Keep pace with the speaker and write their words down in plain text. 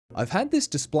I've had this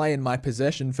display in my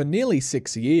possession for nearly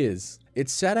 6 years.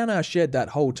 It's sat in our shed that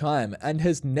whole time and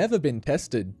has never been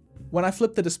tested. When I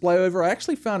flipped the display over, I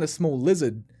actually found a small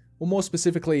lizard, or more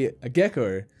specifically, a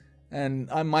gecko, and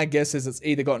my guess is it's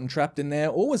either gotten trapped in there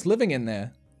or was living in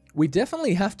there. We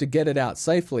definitely have to get it out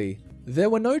safely. There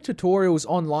were no tutorials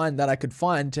online that I could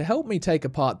find to help me take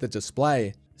apart the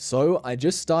display, so I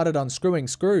just started unscrewing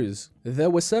screws. There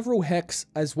were several hex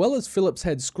as well as Phillips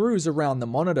head screws around the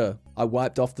monitor. I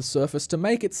wiped off the surface to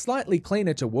make it slightly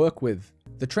cleaner to work with.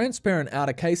 The transparent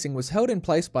outer casing was held in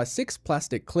place by 6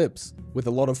 plastic clips. With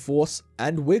a lot of force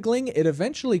and wiggling, it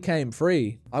eventually came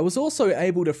free. I was also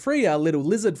able to free our little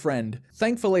lizard friend.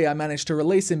 Thankfully, I managed to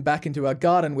release him back into our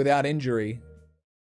garden without injury.